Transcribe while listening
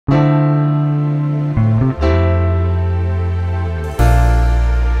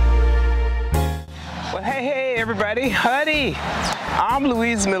everybody. Howdy. I'm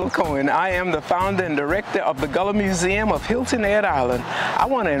Louise Cohen. I am the founder and director of the Gullah Museum of Hilton Head Island. I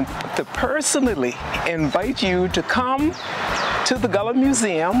want to personally invite you to come to the Gullah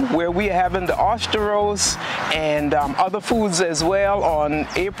Museum, where we are having the oyster roast and other foods as well on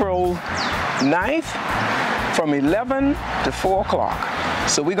April 9th from 11 to 4 o'clock.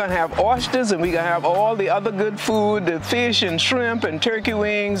 So we're going to have oysters, and we're going to have all the other good food, the fish and shrimp and turkey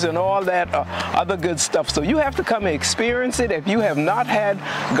wings and all that other good stuff. So you have to come and experience it. If you have not had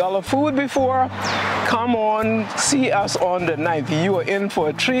Gullah food before, come on, see us on the 9th. You are in for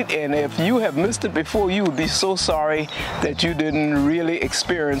a treat, and if you have missed it before, you would be so sorry that you didn't really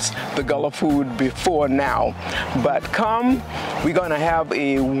experience the Gullah food before now. But come, we're going to have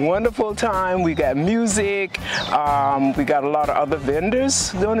a wonderful time. We got music, we got a lot of other vendors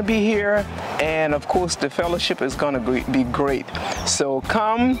going to be here, and of course the fellowship is going to be great. So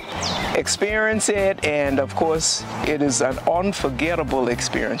come, experience it, and of course it is an unforgettable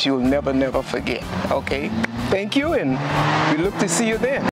experience. You'll never forget. Okay, thank you, and we look to see you then.